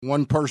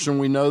One person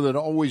we know that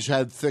always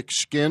had thick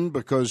skin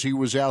because he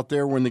was out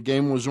there when the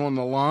game was on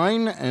the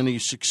line, and he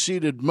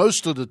succeeded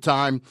most of the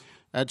time.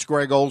 That's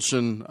Gregg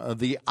Olson,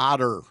 the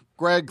Otter.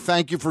 Gregg,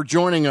 thank you for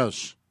joining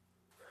us.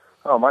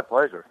 Oh, my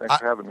pleasure. Thanks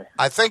for having me.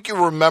 I think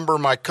you remember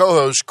my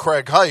co-host,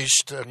 Craig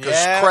Heist,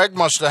 because Craig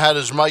must have had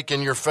his mic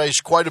in your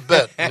face quite a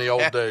bit in the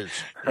old days.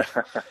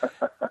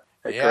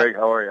 Hey, Craig,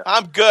 how are you?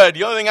 I'm good.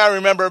 The only thing I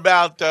remember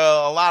about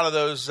a lot of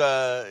those,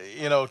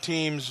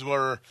 teams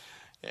were,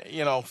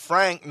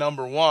 Frank,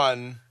 number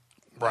one,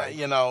 right?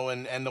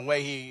 And the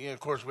way he, of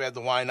course, we had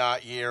the Why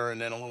Not year,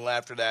 and then a little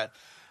after that,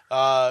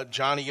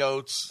 Johnny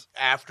Oates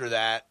after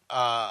that,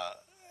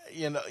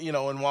 and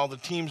while the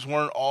teams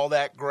weren't all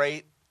that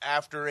great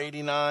after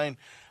 '89,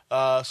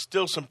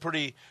 still some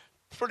pretty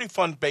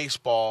fun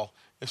baseball,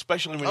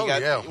 especially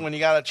when you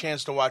got a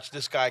chance to watch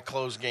this guy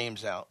close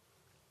games out.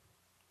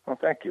 Well,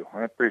 thank you.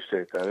 I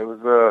appreciate that. It was,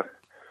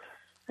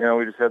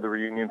 we just had the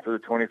reunion for the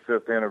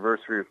 25th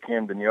anniversary of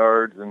Camden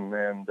Yards, and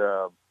had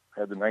the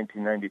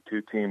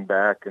 1992 team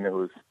back, and it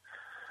was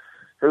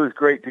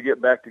great to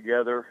get back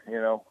together.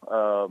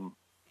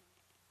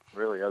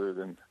 Really, other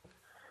than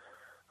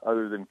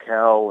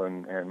Cal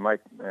and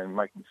Mike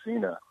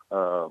Messina,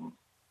 those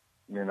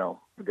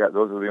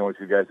are the only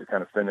two guys that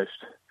kind of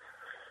finished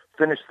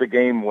the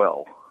game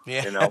well.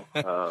 Yeah.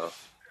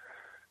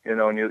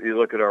 And you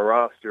look at our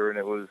roster, and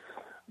it was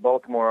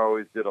Baltimore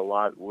always did a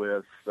lot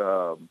with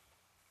role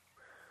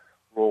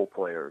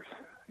players,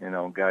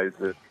 guys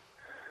that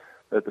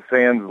the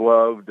fans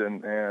loved,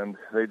 and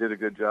they did a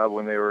good job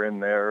when they were in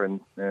there, and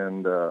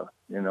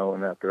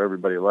after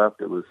everybody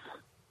left, it was,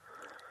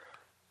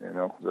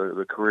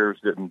 the careers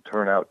didn't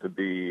turn out to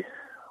be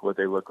what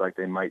they looked like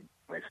they might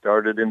when they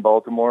started in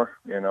Baltimore.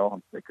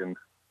 I'm thinking,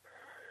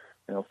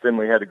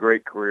 Finley had a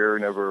great career,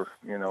 never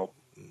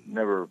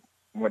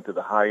went to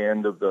the high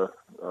end of the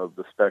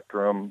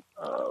spectrum.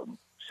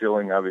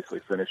 Schilling obviously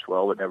finished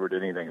well, but never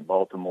did anything in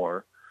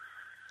Baltimore.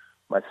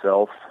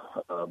 Myself,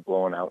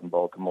 blowing out in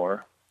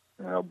Baltimore.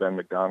 Ben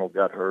McDonald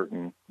got hurt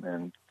and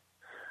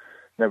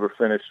never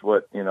finished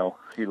what,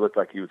 he looked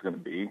like he was going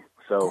to be.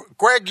 So,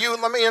 Gregg,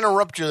 let me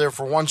interrupt you there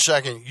for 1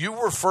 second.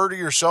 You refer to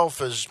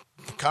yourself as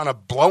kind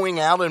of blowing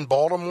out in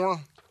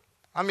Baltimore?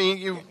 I mean,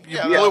 you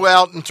blew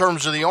out in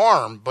terms of the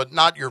arm, but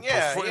not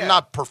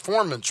not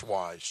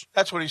performance-wise.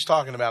 That's what he's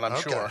talking about, I'm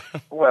sure.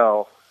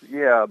 Well,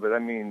 yeah, but I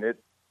mean,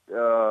 it.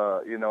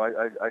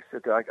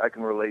 I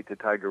can relate to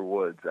Tiger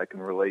Woods. I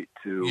can relate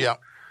to. Yeah.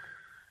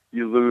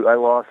 You lose. I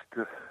lost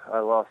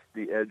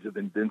the edge of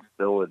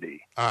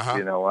invincibility. Uh-huh.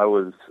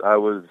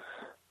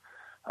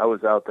 I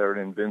was out there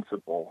and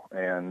invincible,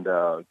 and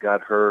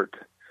got hurt,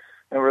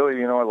 and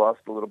really, I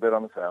lost a little bit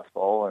on the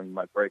fastball, and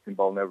my breaking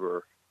ball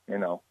never.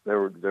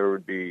 There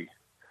would be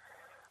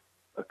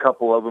a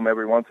couple of them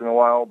every once in a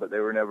while, but they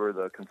were never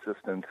the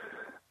consistent.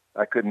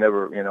 I could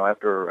never,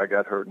 after I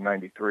got hurt in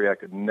 '93, I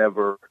could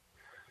never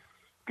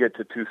get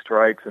to 2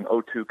 strikes and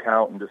 0-2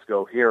 count and just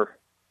go, here's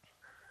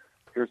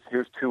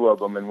 2 of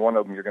them, and one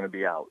of them you're going to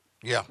be out.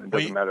 Yeah. It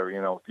doesn't matter,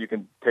 if you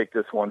can take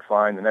this one,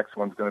 fine, the next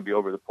one's going to be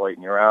over the plate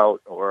and you're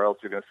out, or else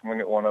you're going to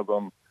swing at one of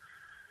them.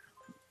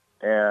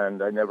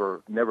 And I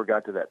never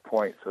got to that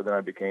point. So then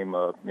I became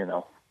all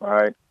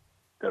right,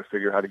 got to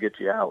figure how to get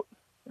you out.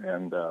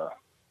 And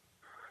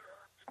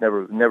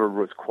never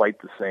was quite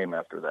the same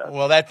after that.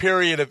 Well, that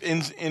period of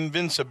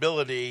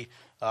invincibility,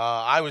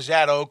 I was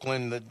at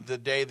Oakland the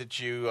day that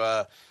you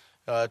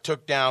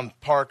took down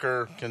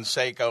Parker,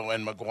 Canseco,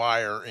 and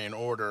McGuire in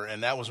order,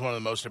 and that was one of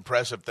the most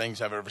impressive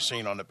things I've ever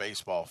seen on the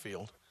baseball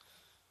field.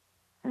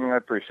 I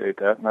appreciate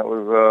that. And that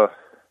was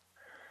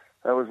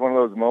one of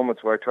those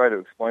moments where I try to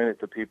explain it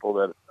to people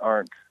that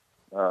aren't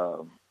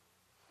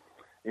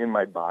in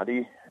my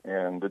body,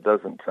 and it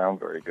doesn't sound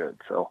very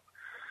good. So,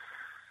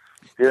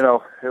 it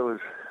was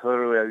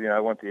literally, I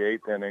went the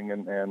 8th inning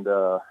and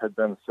had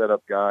been a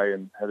setup guy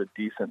and had a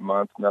decent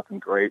month, nothing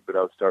great, but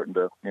I was starting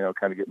to,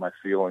 kind of get my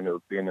feeling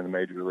of being in the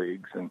major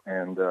leagues, and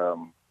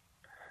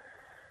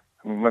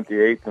went the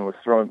 8th and was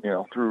threw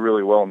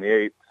really well in the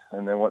 8th,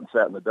 and then went and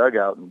sat in the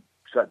dugout and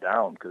shut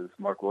down because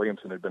Mark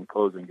Williamson had been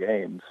closing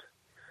games.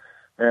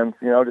 And,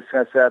 just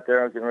kind of sat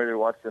there. I was getting ready to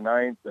watch the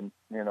 9th, and,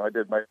 I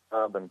did my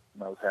job, and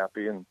I was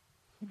happy, and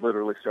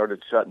literally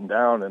started shutting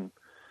down. And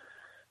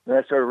then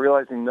I started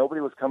realizing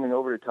nobody was coming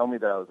over to tell me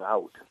that I was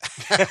out.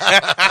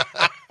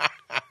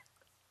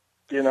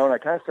 And I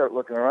kind of started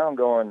looking around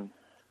going,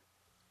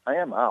 I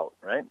am out,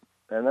 right?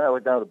 And then I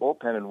looked down at the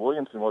bullpen, and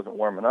Williamson wasn't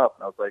warming up.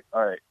 And I was like,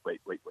 all right,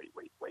 wait.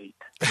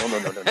 No.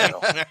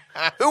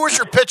 Who was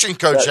your pitching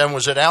coach then?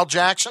 Was it Al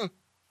Jackson?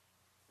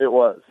 It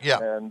was. Yeah.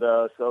 And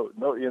so,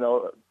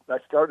 no, I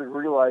started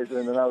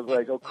realizing, and I was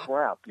like, oh,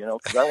 crap,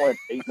 because I went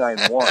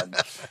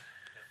 8-9-1.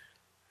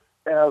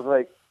 And I was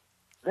like,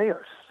 they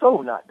are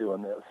so not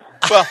doing this.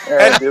 Well,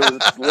 and it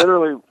was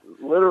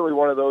literally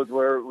one of those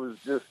where it was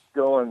just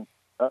going,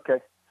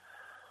 okay,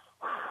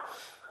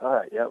 all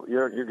right, yeah,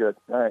 you're good.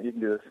 All right, you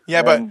can do this.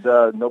 Yeah, and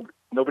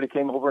nobody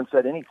came over and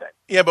said anything.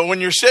 Yeah, but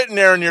when you're sitting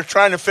there and you're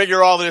trying to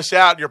figure all this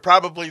out, you're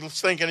probably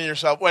thinking to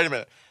yourself, wait a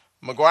minute,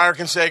 McGuire,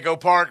 Canseco,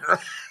 Parker.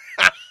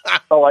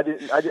 Oh, I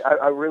didn't.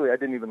 I really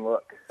didn't even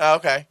look. Oh,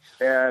 okay.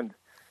 And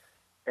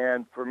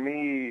for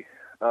me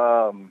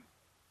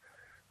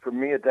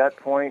at that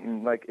point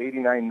in like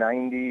 89,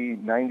 90,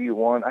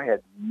 91, I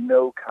had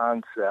no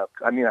concept.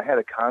 I mean, I had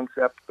a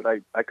concept, but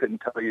I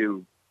couldn't tell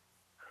you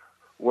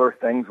where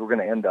things were going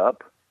to end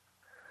up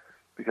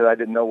because I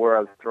didn't know where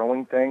I was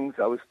throwing things.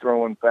 I was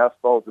throwing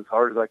fastballs as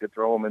hard as I could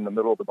throw them in the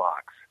middle of the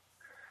box.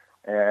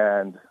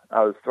 And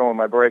I was throwing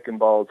my breaking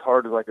ball as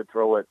hard as I could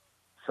throw it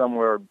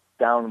somewhere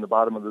down in the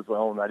bottom of the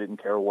zone. I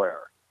didn't care where.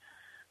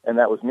 And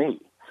that was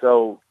me.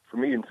 So for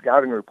me in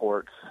scouting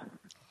reports,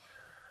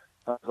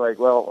 I was like,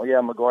 well,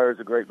 yeah, McGuire's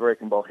a great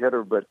breaking ball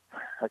hitter, but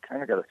I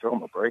kind of got to throw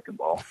him a breaking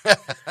ball.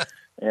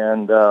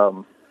 And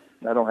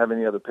I don't have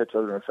any other pitch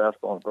other than a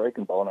fastball and a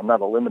breaking ball, and I'm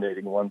not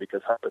eliminating one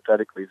because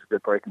hypothetically he's a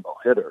good breaking ball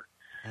hitter.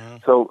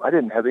 So I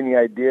didn't have any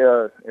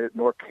idea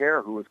nor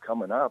care who was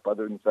coming up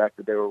other than the fact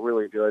that they were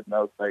really good. And I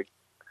was like,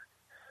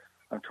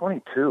 I'm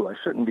 22. I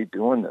shouldn't be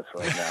doing this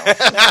right now.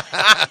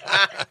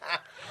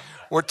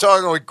 We're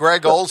talking with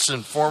Gregg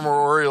Olson, former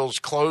Orioles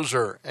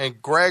closer.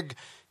 And Greg,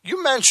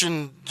 you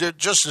mentioned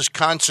just this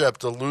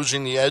concept of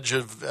losing the edge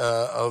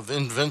of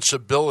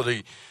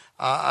invincibility.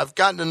 I've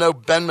gotten to know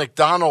Ben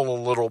McDonald a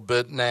little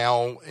bit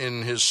now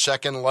in his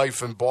second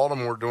life in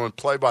Baltimore doing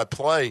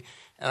play-by-play.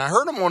 And I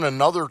heard him on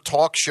another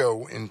talk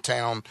show in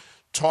town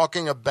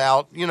talking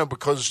about,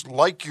 because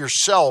like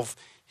yourself,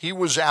 he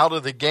was out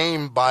of the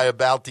game by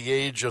about the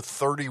age of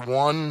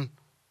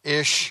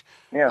 31-ish.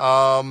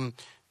 Yeah.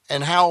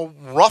 And how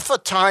rough a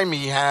time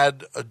he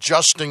had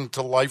adjusting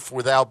to life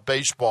without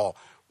baseball.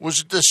 Was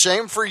it the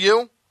same for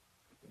you?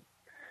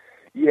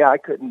 Yeah, I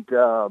couldn't,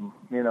 I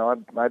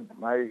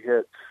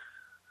hit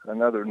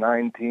another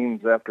 9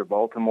 teams after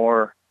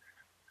Baltimore,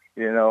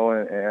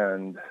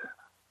 and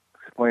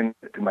explain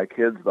to my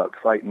kids about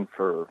fighting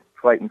for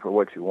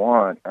what you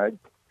want.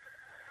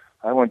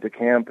 I went to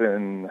camp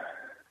in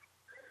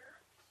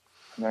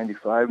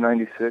 95,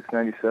 96,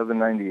 97,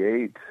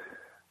 98,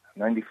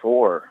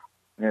 94,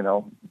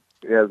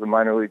 as a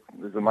minor league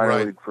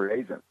free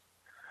agent.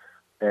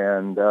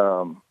 And,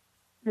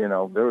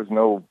 there was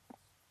no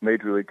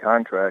major league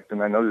contract,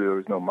 and I know there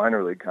was no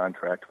minor league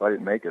contract. If I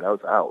didn't make it, I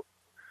was out.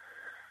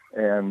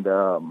 And,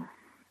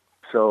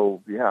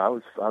 so yeah, I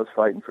was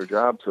fighting for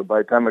jobs. So by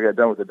the time I got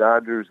done with the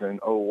Dodgers in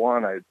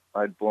 2001,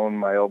 I'd blown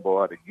my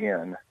elbow out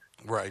again.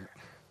 Right.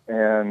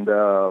 And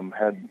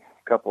had a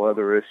couple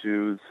other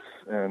issues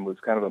and was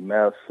kind of a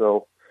mess.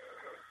 So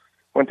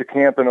went to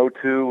camp in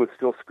 2002, was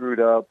still screwed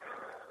up.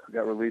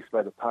 Got released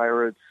by the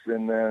Pirates,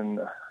 and then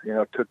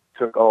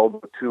took all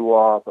the 2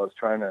 off. I was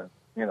trying to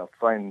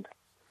find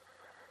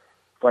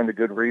a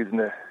good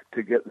reason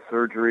to get the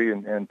surgery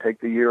and take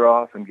the year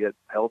off and get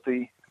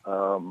healthy.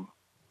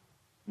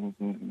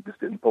 Just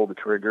didn't pull the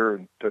trigger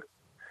and took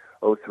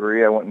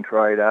 2003. I went and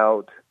tried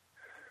out.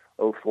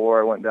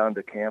 2004, I went down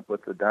to camp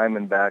with the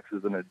Diamondbacks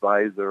as an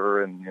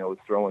advisor and, was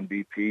throwing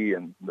BP,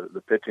 and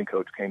the pitching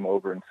coach came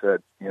over and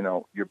said,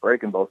 your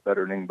breaking ball's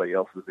better than anybody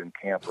else's in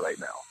camp right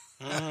now.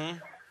 Mm-hmm.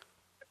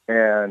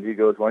 And he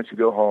goes, why don't you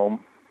go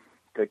home,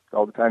 take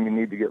all the time you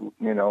need to get,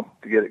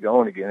 to get it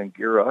going again and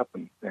gear up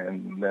and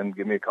then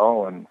give me a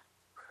call and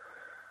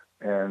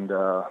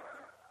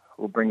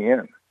we'll bring you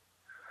in.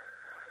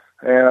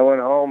 And I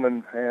went home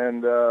and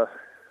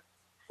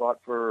fought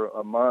for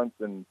a month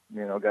and,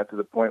 got to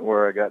the point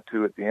where I got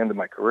to at the end of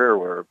my career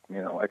where,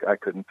 I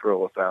couldn't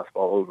throw a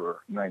fastball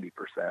over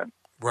 90%.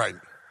 Right.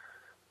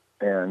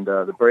 And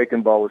the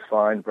breaking ball was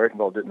fine. The breaking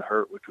ball didn't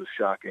hurt, which was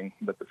shocking,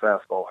 but the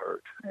fastball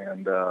hurt.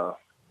 And,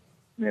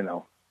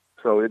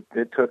 so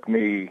it took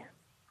me,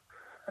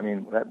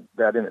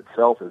 that in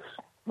itself is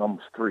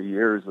almost 3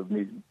 years of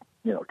me,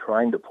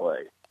 trying to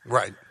play.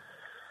 Right.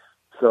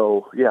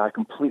 So, yeah, I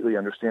completely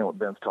understand what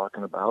Ben's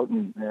talking about.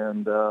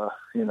 And I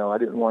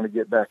didn't want to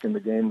get back in the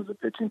game as a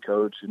pitching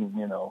coach and,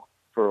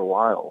 for a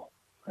while.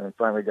 And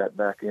finally got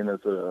back in as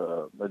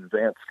an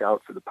advanced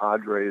scout for the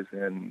Padres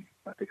in,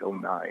 I think,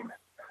 2009.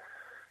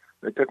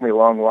 It took me a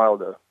long while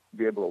to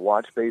be able to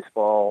watch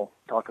baseball,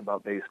 talk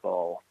about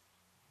baseball.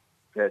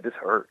 Yeah, it just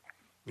hurt.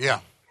 Yeah.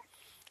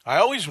 I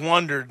always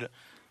wondered,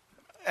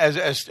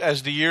 as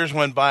the years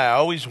went by, I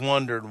always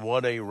wondered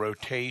what a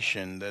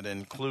rotation that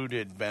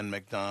included Ben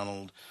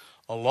McDonald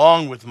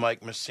along with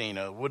Mike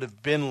Messina would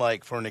have been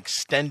like for an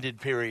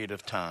extended period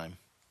of time.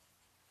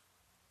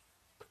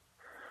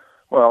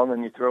 Well, and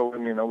then you throw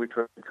in, we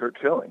tried Kurt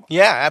Schilling.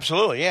 Yeah,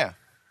 absolutely, yeah.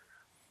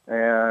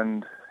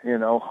 And,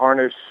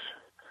 Harnish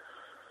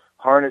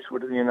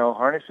would,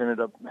 Harnish ended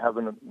up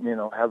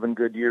having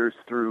good years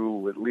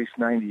through at least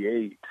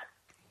 98.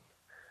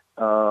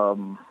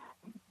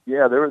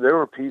 Yeah, there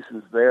were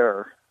pieces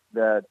there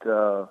that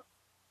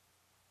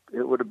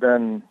it would have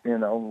been,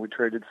 we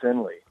traded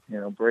Finley.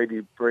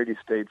 Brady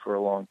stayed for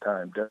a long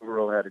time.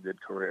 Devereaux had a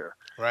good career.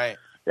 Right.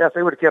 Yeah, if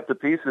they would have kept the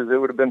pieces, it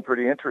would have been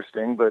pretty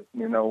interesting. But,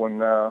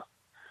 when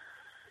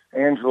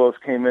Angelos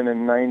came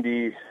in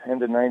 90,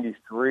 end of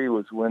 93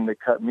 was when they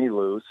cut me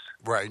loose.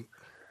 Right.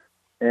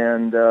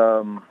 And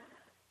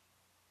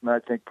I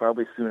think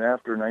probably soon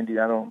after 90,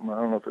 I don't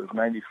know if it was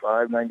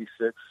 95,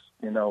 96,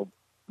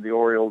 the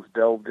Orioles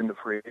delved into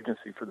free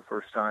agency for the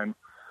first time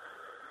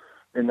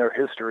in their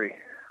history.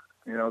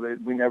 You know,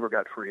 we never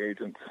got free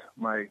agents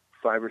my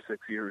 5 or 6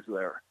 years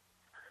there,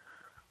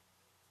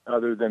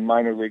 other than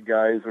minor league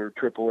guys or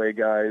AAA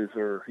guys,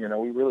 or, you know,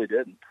 we really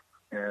didn't.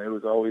 And it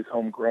was always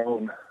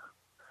homegrown.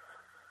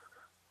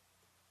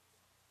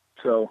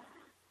 So,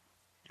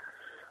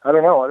 I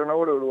don't know. I don't know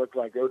what it would look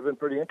like. It would have been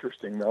pretty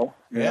interesting, though.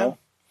 You know?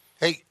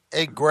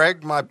 Hey,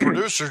 Greg, my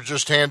producer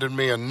just handed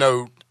me a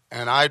note,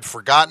 and I'd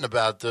forgotten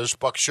about this.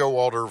 Buck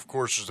Showalter, of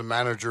course, is the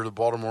manager of the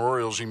Baltimore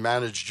Orioles. He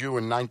managed you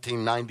in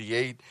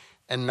 1998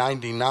 and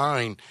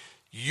 99.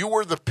 You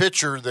were the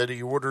pitcher that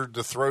he ordered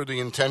to throw the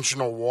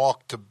intentional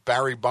walk to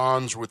Barry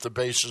Bonds with the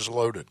bases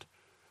loaded.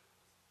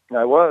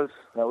 I was.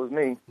 That was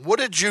me. What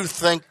did you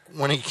think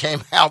when he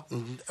came out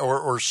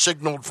or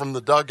signaled from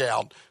the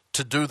dugout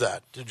to do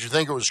that? Did you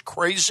think it was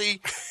crazy,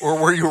 or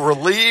were you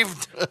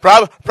relieved?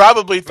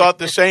 Probably thought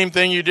the same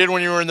thing you did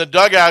when you were in the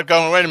dugout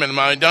going, wait a minute, am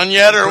I done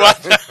yet, or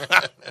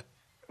what?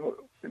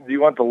 Do you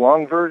want the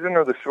long version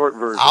or the short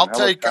version? I'll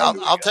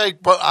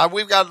take, but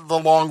we've got the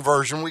long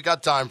version. We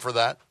got time for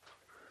that.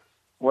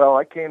 Well,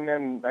 I came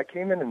in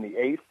the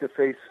 8th to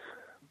face.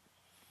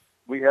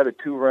 We had a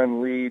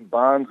 2-run lead.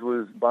 Bonds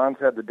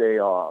had the day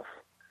off,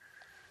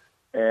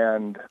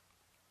 and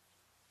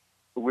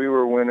we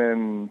were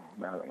winning,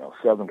 I don't know,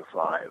 7-5,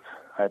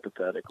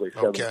 hypothetically,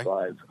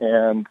 7-5.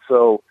 And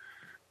so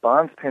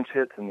Bonds pinch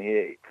hits in the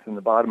 8th, in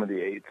the bottom of the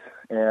 8th,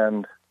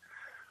 and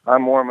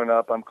I'm warming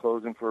up. I'm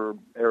closing for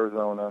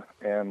Arizona,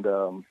 and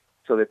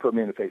so they put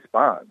me in to face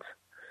Bonds.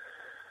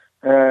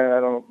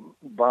 And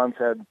Bonds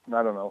had,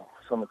 I don't know,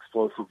 some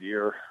explosive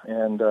year,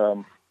 and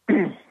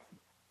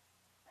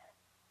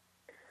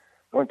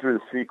went through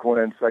the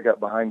sequence. I got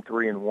behind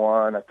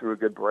 3-1. I threw a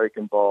good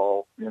breaking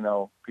ball. You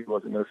know, he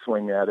wasn't going to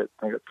swing at it.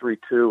 I got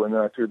 3-2, and then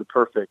I threw the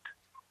perfect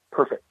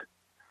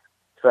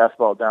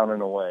fastball down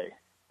and away,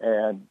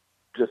 and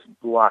just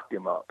locked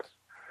him up.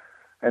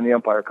 And the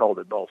umpire called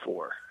it ball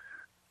 4.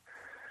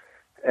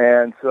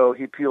 And so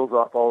he peels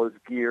off all his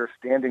gear,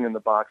 standing in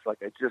the box like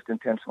I just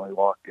intentionally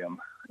walked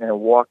him, and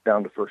walked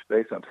down to first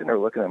base. I'm sitting there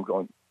looking at him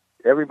going,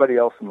 everybody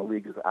else in the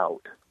league is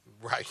out.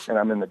 Right. And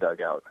I'm in the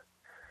dugout.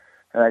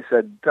 And I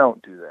said,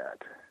 don't do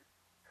that.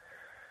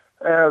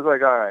 And I was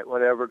like, all right,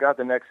 whatever. Got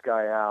the next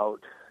guy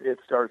out. It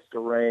starts to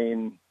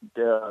rain.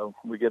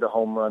 We get a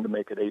home run to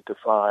make it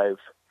 8-5.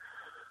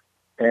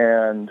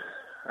 And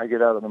I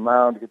get out of the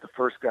mound to get the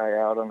first guy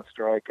out on a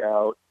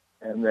strikeout.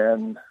 And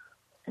then,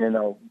 you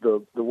know,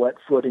 the wet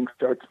footing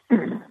starts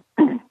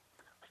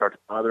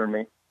bothering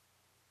me.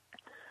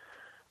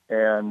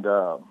 And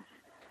I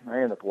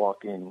end up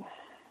walking,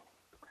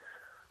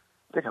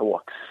 I think I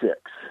walked 6.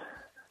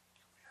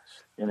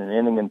 In an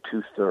inning and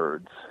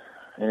 2/3,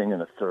 inning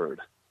and a third.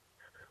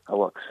 I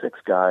walked 6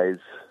 guys,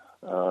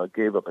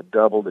 gave up a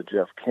double to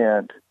Jeff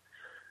Kent.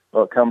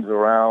 Well, it comes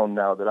around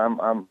now that I'm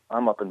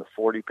up in the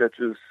 40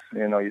 pitches.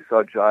 You know, you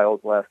saw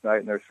Giles last night,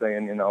 and they're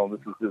saying, you know,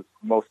 this is his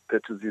most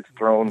pitches he's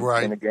thrown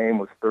in a game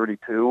was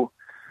 32.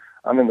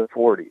 I'm in the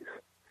 40s.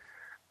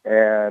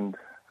 And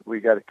we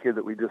got a kid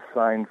that we just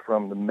signed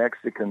from the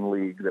Mexican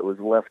League that was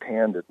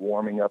left-handed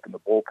warming up in the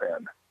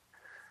bullpen.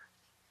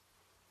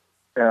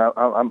 And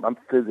I'm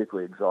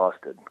physically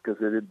exhausted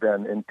because it had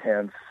been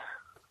intense,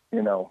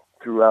 you know,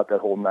 throughout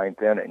that whole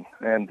 9th inning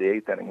and the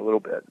 8th inning a little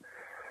bit.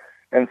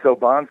 And so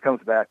Bonds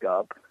comes back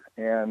up,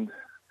 and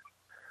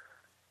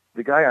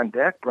the guy on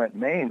deck, Brent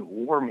Maine,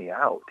 wore me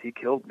out. He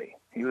killed me.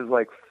 He was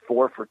like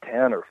 4 for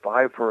 10 or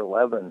 5 for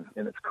 11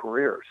 in his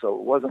career. So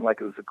it wasn't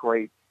like it was a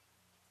great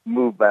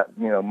move back,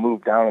 you know,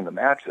 move down in the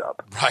matchup.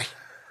 Right.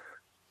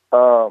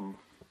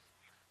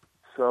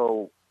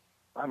 So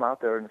I'm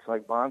out there, and it's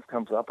like Bonds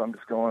comes up. I'm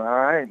just going,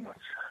 all right,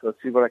 let's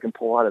see what I can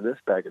pull out of this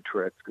bag of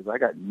tricks because I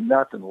got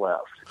nothing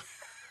left.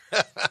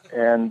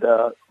 And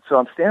so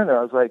I'm standing there.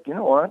 I was like, you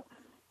know what?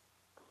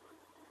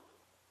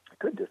 I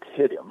could just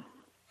hit him.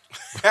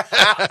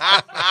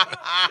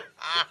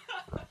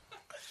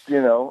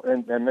 You know,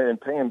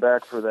 and pay him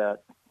back for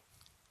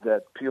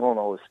that peeling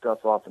all his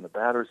stuff off in the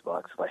batter's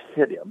box. If I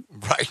hit him,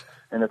 right,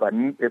 and if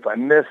I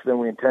miss, then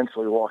we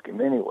intentionally walk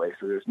him anyway.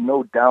 So there's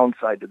no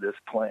downside to this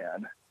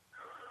plan.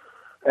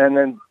 And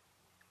then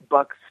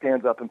Buck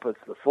stands up and puts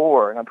the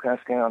 4, and I'm kind of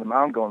standing on the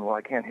mound going, well,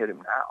 I can't hit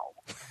him now.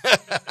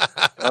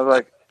 I was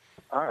like,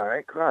 all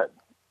right, crud.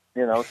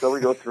 You know, so we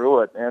go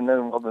through it. And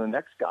then the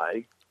next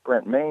guy,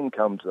 Brent Maine,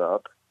 comes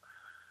up,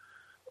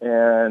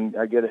 and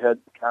I get ahead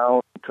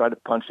count, try to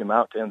punch him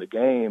out to end the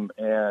game,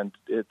 and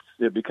it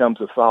becomes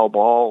a foul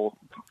ball,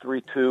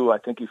 3-2. I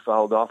think he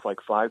fouled off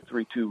like 5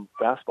 3-2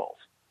 fastballs.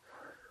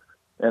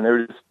 And they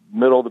were just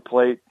middle of the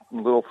plate,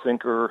 little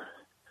sinker.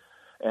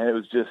 And it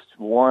was just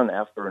one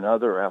after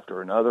another,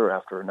 after another,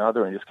 after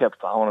another, and just kept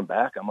following him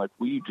back. I'm like,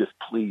 will you just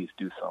please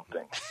do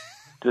something?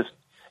 Just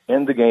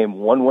end the game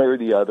one way or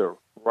the other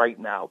right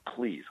now,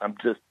 please. I'm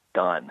just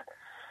done.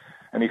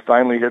 And he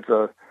finally hits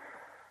a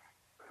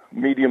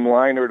medium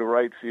liner to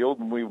right field,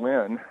 and we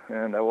win.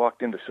 And I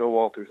walked into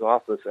Showalter's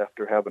office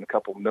after having a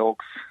couple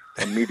milks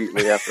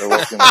immediately after I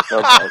walked in the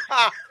clubhouse.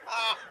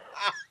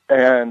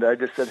 And I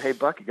just said, "Hey,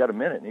 Buck, you got a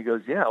minute?" And he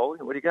goes, "Yeah, what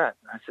do you got?"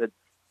 I said,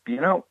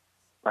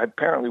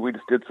 apparently we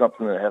just did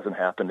something that hasn't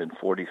happened in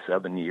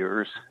 47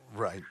 years.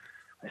 Right.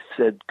 I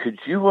said, "Could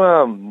you,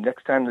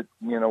 next time that,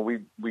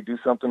 we do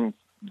something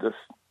this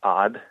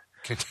odd,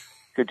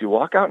 could you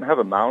walk out and have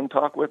a mound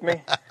talk with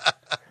me?"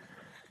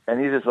 And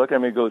he just looked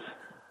at me and goes,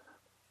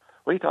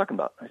 "What are you talking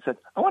about?" I said,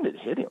 "I wanted to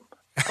hit him.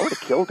 I would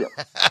have killed him."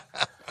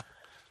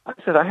 I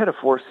said, "I had a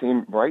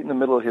four-seam right in the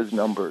middle of his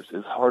numbers,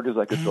 as hard as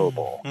I could throw a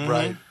ball."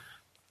 Right.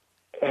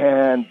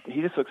 And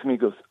he just looks at me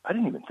and goes, "I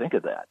didn't even think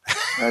of that."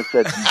 And I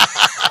said,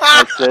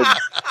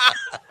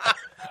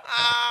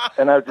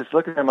 and I was just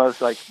looking at him, I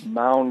was like,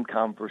 mound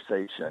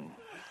conversation.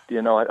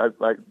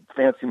 I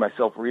fancy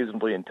myself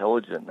reasonably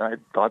intelligent. And I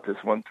thought this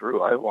one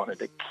through. I wanted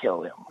to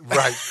kill him.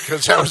 Right,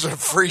 because that was a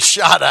free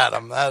shot at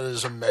him. That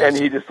is amazing. And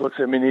he just looks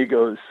at me and he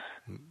goes,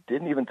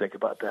 "Didn't even think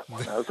about that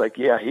one." I was like,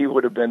 yeah, he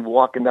would have been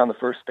walking down the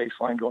first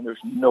baseline going,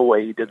 "There's no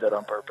way he did that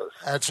on purpose."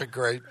 That's a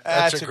great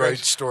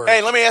story.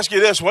 Hey, let me ask you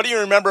this. What do you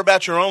remember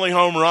about your only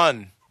home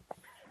run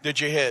did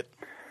you hit?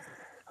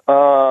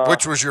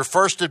 Which was your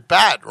first at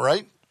bat,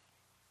 right?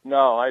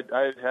 No, I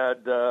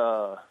had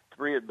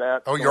 3 at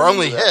bats. Oh, your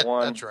only hit.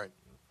 One, that's right.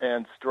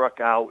 And struck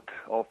out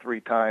all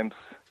 3 times,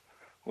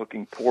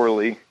 looking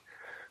poorly.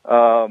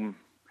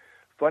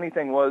 Funny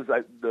thing was,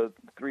 the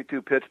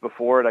 3-2 pitch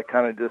before it, I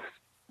kind of just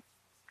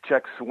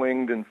check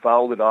swinged and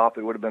fouled it off.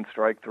 It would have been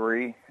strike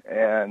 3,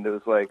 and it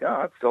was like,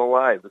 oh, it's still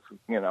alive. This is,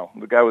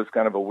 the guy was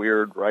kind of a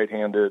weird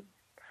right-handed,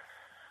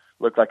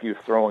 looked like he was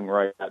throwing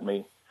right at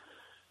me.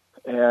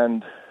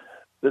 And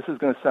this is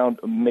going to sound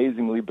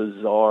amazingly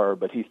bizarre,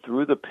 but he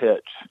threw the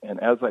pitch, and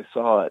as I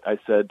saw it, I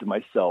said to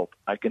myself,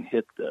 "I can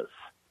hit this."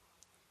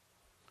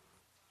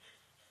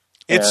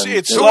 Who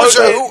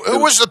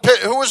was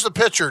the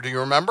pitcher? Do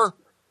you remember?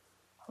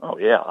 Oh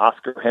yeah,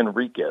 Oscar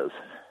Henriquez.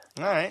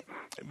 All right,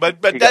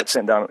 but he got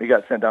sent down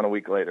a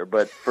week later.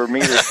 But for me,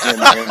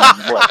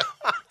 what?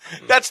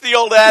 That's the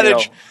old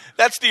adage.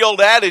 That's the old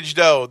adage,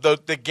 though.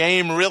 The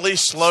game really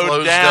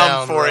slows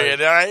down for you,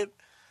 right?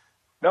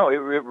 No, it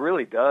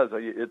really does.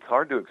 It's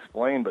hard to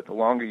explain, but the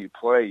longer you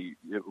play,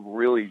 it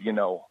really,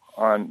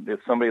 if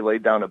somebody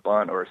laid down a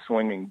bunt or a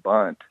swinging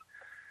bunt,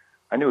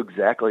 I knew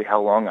exactly how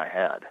long I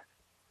had.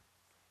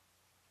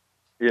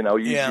 You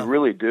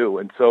really do.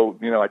 And so,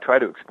 I try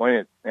to explain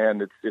it,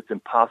 and it's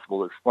impossible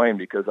to explain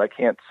because I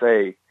can't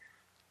say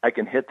I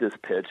can hit this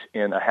pitch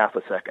in a half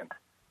a second.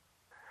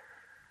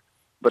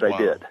 But I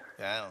did.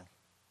 Yeah.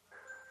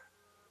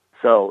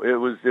 So it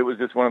was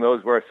just one of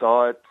those where I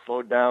saw it,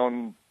 slowed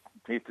down.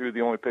 He threw the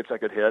only pitch I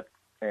could hit,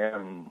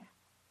 and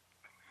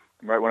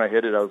right when I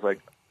hit it, I was like,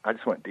 I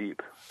just went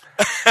deep.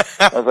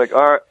 I was like,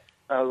 all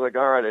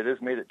right, I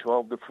just made it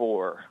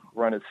 12-4.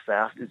 Run as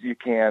fast as you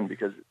can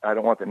because I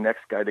don't want the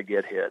next guy to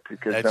get hit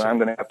because then I'm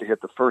going to have to hit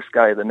the first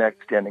guy of the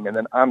next inning, and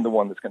then I'm the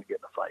one that's going to get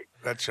in a fight.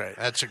 That's right.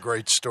 That's a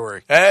great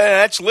story.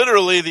 That's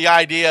literally the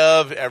idea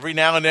of every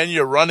now and then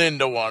you run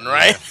into one,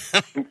 right?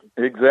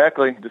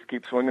 Exactly. Just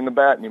keep swinging the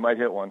bat, and you might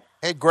hit one.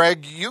 Hey,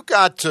 Greg, you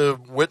got to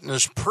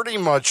witness pretty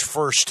much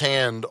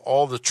firsthand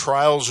all the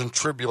trials and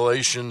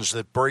tribulations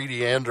that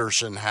Brady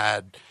Anderson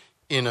had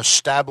in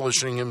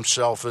establishing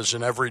himself as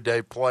an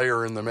everyday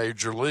player in the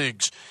major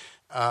leagues.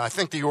 I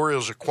think the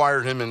Orioles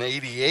acquired him in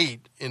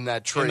 '88 in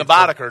that trade. In the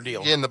Boddicker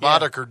deal. Yeah, in the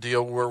Boddicker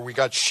deal where we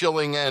got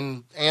Schilling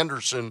and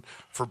Anderson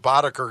for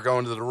Boddicker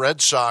going to the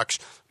Red Sox,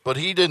 but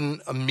he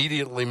didn't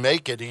immediately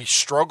make it. He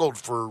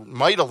struggled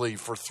mightily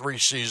for 3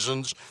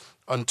 seasons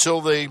until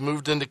they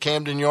moved into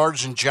Camden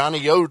Yards, and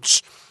Johnny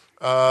Oates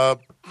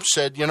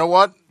said, "You know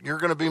what? You're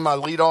going to be my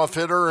leadoff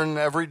hitter and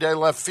everyday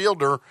left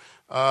fielder."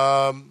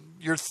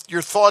 Your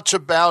thoughts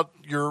about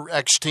your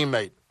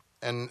ex-teammate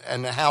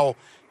and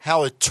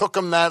how it took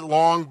him that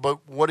long,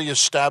 but what he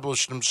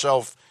established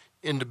himself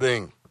into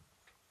being.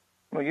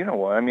 Well, you know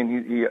what? I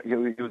mean,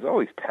 he was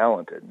always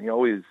talented. He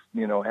always,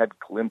 had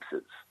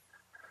glimpses.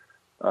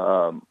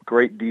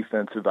 Great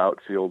defensive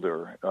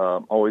outfielder.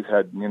 Always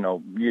had,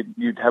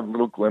 you'd have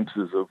little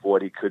glimpses of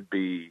what he could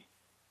be,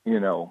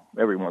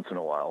 every once in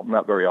a while,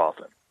 not very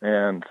often.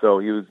 And so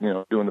he was,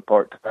 doing the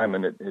part-time,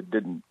 and it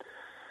didn't.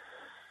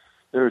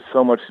 There's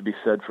so much to be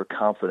said for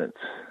confidence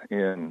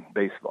in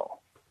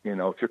baseball.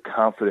 If you're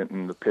confident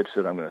in the pitch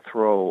that I'm going to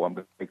throw, I'm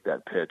going to take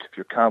that pitch. If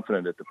you're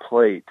confident at the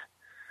plate,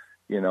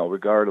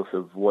 regardless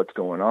of what's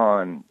going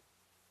on,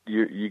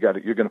 you're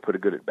going to put a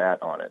good at bat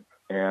on it.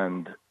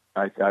 And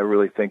I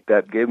really think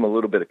that gave him a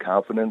little bit of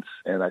confidence.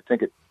 And I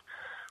think it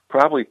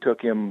probably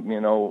took him,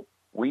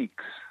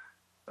 weeks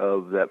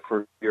of that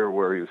first year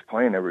where he was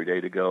playing every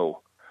day to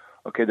go,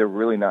 okay, they're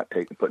really not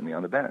putting me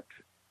on the bench.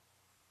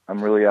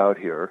 I'm really out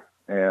here.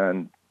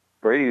 And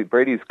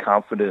Brady's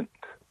confident,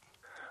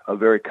 a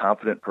very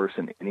confident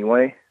person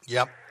anyway.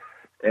 Yep.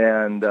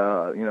 And,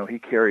 he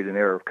carried an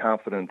air of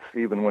confidence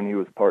even when he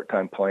was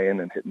part-time playing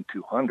and hitting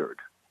 200.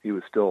 He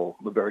was still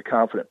a very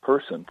confident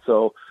person.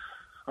 So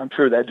I'm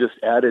sure that just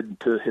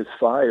added to his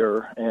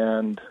fire.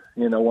 And,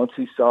 once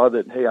he saw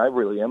that, hey, I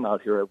really am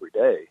out here every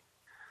day,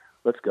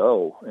 let's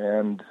go.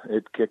 And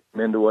it kicked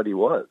him into what he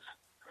was.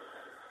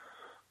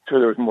 sure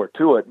there was more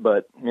to it,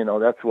 but,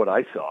 that's what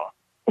I saw.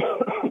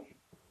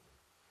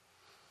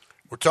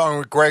 We're talking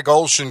with Gregg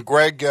Olson.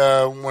 Gregg,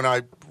 when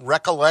I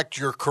recollect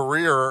your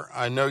career,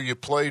 I know you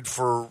played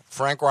for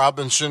Frank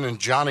Robinson and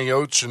Johnny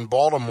Oates in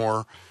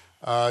Baltimore.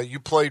 You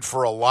played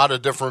for a lot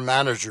of different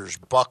managers.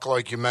 Buck,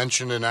 like you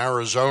mentioned, in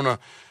Arizona.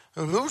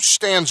 Who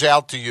stands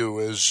out to you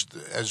as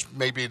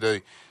maybe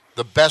the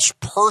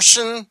best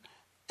person,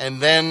 and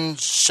then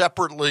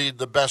separately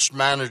the best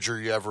manager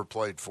you ever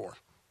played for?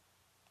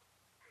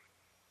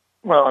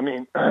 Well, I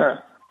mean,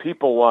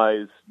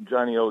 people-wise,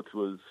 Johnny Oates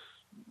was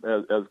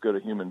as good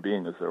a human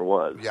being as there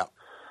was. Yeah.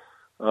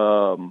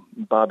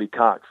 Bobby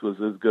Cox was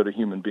as good a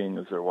human being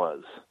as there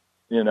was.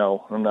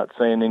 I'm not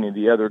saying any of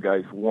the other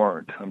guys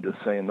weren't. I'm just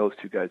saying those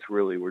two guys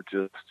really were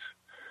just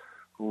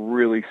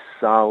really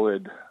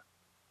solid,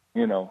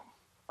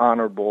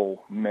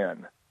 honorable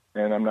men.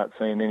 And I'm not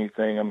saying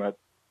anything. I'm not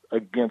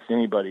against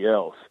anybody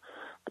else.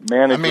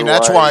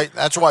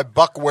 That's why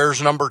Buck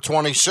wears number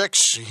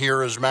 26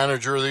 here as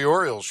manager of the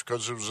Orioles,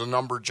 because it was the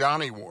number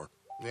Johnny wore.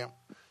 Yeah.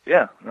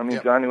 Yeah, I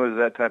mean, Johnny was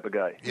that type of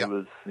guy. Yeah.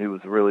 He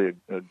was really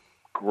a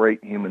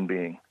great human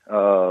being.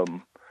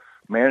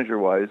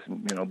 Manager-wise,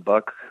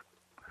 Buck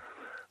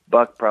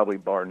probably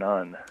bar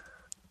none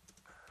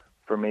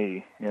for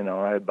me.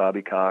 I had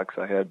Bobby Cox,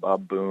 I had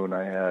Bob Boone,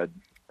 I had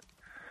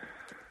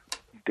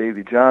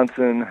Davey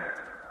Johnson,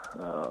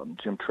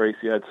 Jim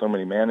Tracy. I had so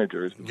many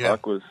managers. Yeah.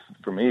 Buck was,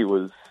 for me,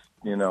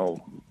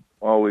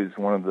 always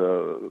one of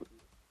the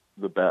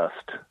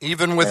best.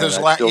 Even with his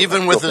lack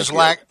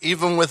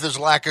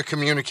of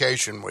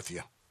communication with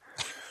you.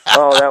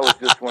 Oh, that was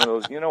just one of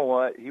those. You know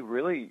what? He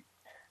really,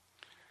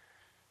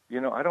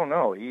 I don't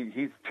know.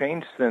 He's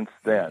changed since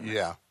then.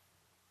 Yeah.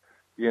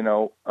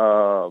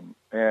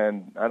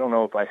 And I don't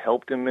know if I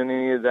helped him in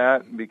any of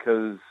that,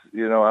 because I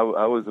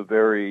was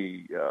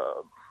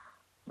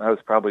I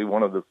was probably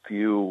one of the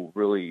few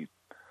really.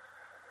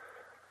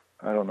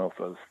 I don't know if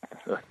I was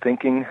a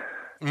thinking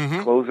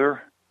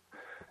closer,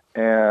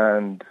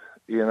 and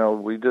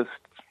we just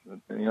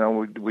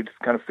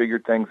kind of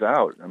figured things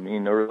out. I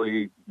mean,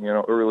 early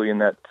in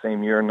that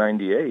same year, in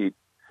 '98,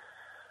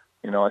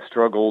 I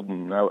struggled,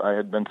 and I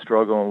had been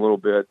struggling a little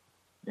bit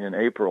in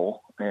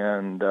April,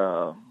 and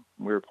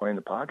we were playing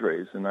the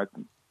Padres, and I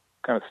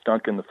kind of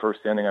stunk in the first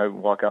inning. I would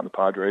walk out in the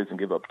Padres and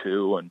give up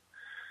 2, and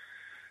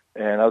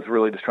I was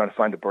really just trying to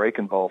find a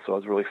breaking ball, so I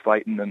was really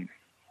fighting,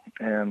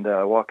 and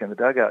I walk in the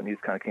dugout, and he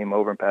just kind of came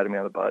over and patted me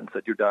on the butt and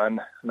said, "You're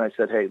done." And I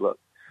said, "Hey, look,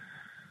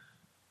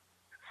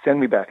 send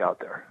me back out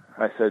there."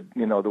 I said,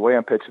 the way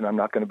I'm pitching, I'm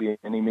not going to be in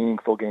any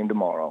meaningful game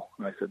tomorrow.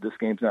 And I said, this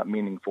game's not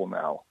meaningful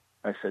now.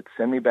 I said,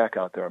 send me back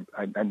out there.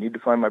 I need to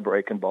find my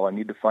breaking ball. I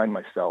need to find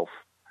myself.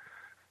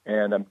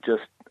 And I'm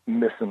just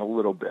missing a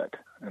little bit.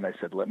 And I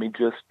said, let me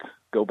just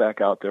go back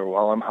out there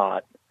while I'm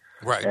hot.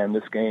 Right. And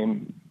this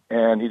game,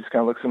 and he just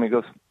kind of looks at me and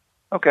goes,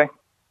 okay.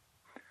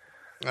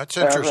 That's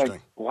interesting. I was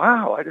like,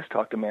 wow, I just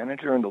talked to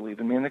manager into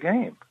leaving me in the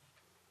game.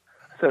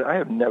 I said, I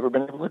have never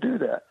been able to do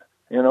that.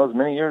 As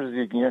many years as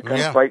you can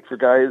kind of fight for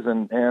guys,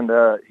 and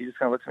he just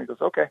kind of looks at me and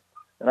goes, okay.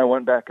 And I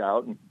went back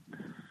out, and,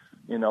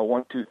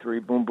 1, 2, 3,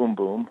 boom, boom,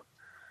 boom.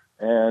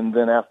 And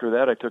then after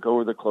that, I took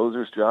over the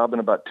closer's job in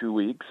about 2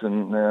 weeks,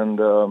 and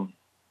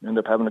ended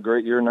up having a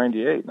great year in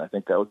 '98. And I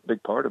think that was a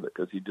big part of it,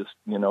 because he just,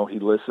 he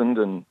listened,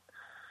 and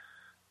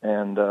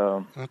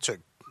that's a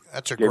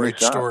great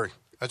story.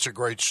 That's a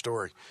great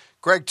story.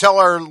 Gregg, tell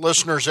our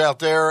listeners out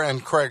there,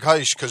 and Craig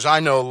Heiss, because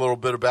I know a little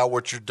bit about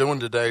what you're doing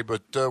today,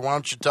 but why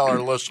don't you tell our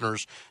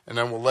listeners, and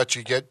then we'll let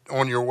you get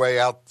on your way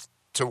out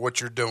to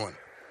what you're doing.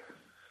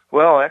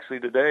 Well, actually,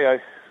 today I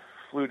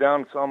flew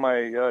down and saw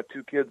my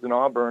 2 kids in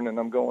Auburn, and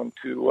I'm going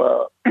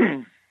to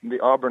the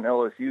Auburn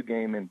LSU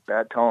game in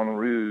Baton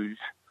Rouge.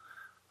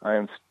 I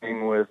am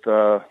staying with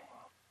our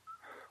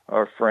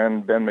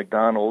friend Ben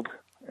McDonald,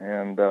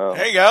 and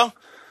there you go.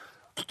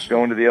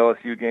 Going to the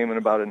LSU game in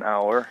about an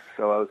hour.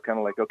 So I was kind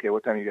of like, okay,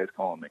 what time are you guys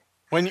calling me?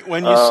 When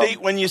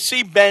you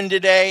see Ben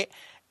today,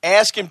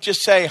 ask him,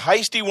 just say,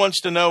 Heisty wants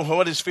to know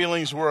what his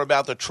feelings were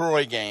about the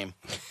Troy game.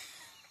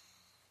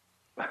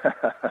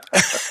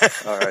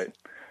 All right.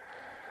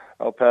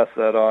 I'll pass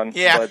that on.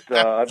 Yeah.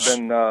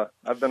 But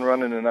I've been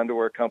running an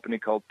underwear company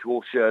called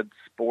Toolshed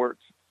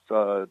Sports.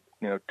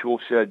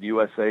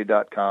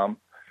 ToolshedUSA.com.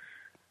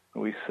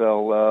 We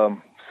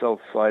sell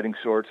sliding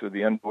shorts with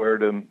the underwear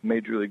to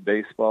Major League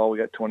Baseball. We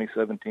got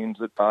 27 teams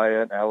that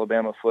buy it.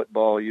 Alabama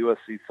football,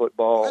 USC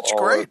football. That's all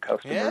great. Our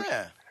customers.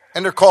 Yeah.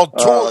 And they're called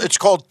it's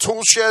called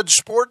Toolshed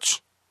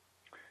Sports?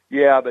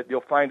 Yeah, but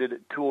you'll find it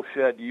at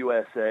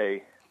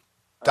ToolshedUSA.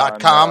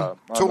 .com?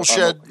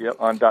 Toolshed?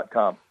 On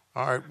 .com.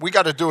 All right. We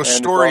got to do a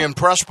story in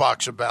Press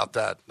Box about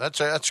that. That's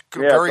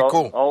very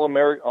cool. All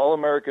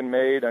American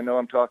made. I know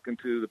I'm talking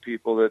to the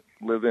people that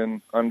live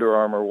in Under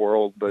Armour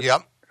world, but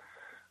yep.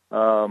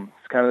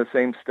 It's kind of the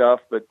same stuff,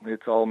 but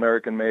it's all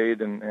American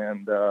made,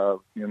 and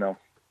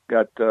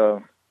got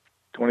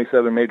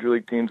 27 Major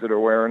League teams that are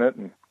wearing it.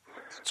 And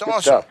it's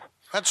awesome. Stuff.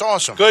 That's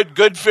awesome.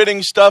 Good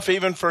fitting stuff,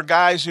 even for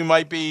guys who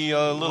might be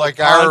a little like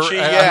paunchy.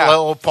 A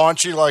little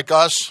paunchy like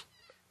us.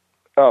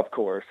 Oh, of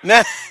course.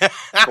 Of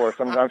course.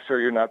 I'm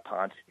sure you're not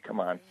paunchy. Come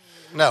on.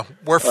 No,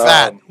 we're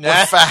fat.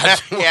 We're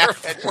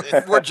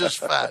fat. We're just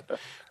fat.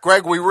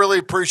 Gregg, we really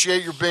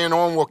appreciate you being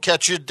on. We'll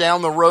catch you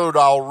down the road.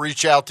 I'll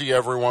reach out to you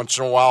every once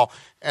in a while,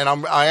 and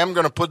I am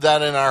going to put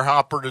that in our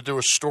hopper to do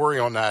a story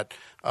on that.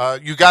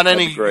 You got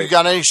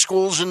any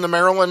schools in the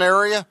Maryland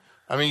area?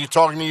 I mean, you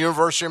talking to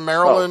University of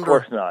Maryland? Oh,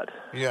 of course not.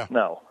 Yeah.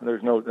 No,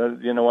 there's no.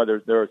 You know what?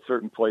 There are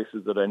certain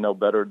places that I know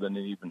better than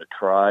even to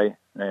try,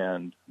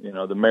 and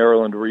the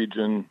Maryland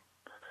region,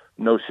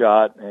 no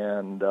shot,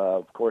 and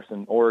of course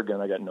in Oregon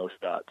I got no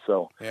shot.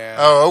 So. Yeah.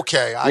 Oh,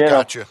 okay. I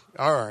got you.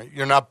 All right.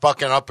 You're not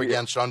bucking up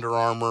against Under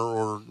Armour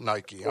or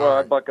Nike. Well,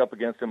 I buck up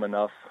against them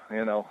enough.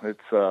 It's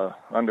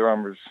Under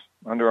Armour's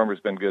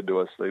been good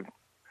to us.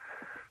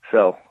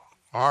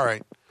 All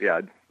right. Yeah.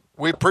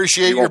 We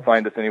appreciate you won't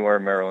find us anywhere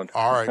in Maryland.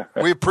 All right.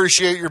 We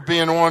appreciate your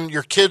being on.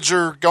 Your kids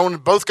are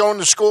both going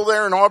to school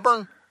there in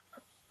Auburn?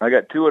 I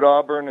got 2 at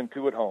Auburn and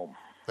 2 at home.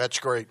 That's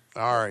great.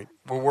 All right.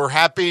 Well, we're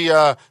happy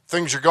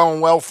things are going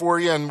well for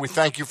you, and we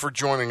thank you for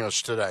joining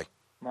us today.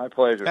 My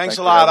pleasure. Thanks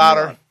a lot,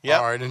 Otter. Yep.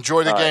 All right.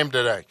 Enjoy the game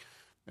today.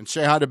 And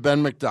say hi to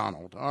Ben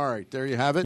McDonald. All right. There you have it.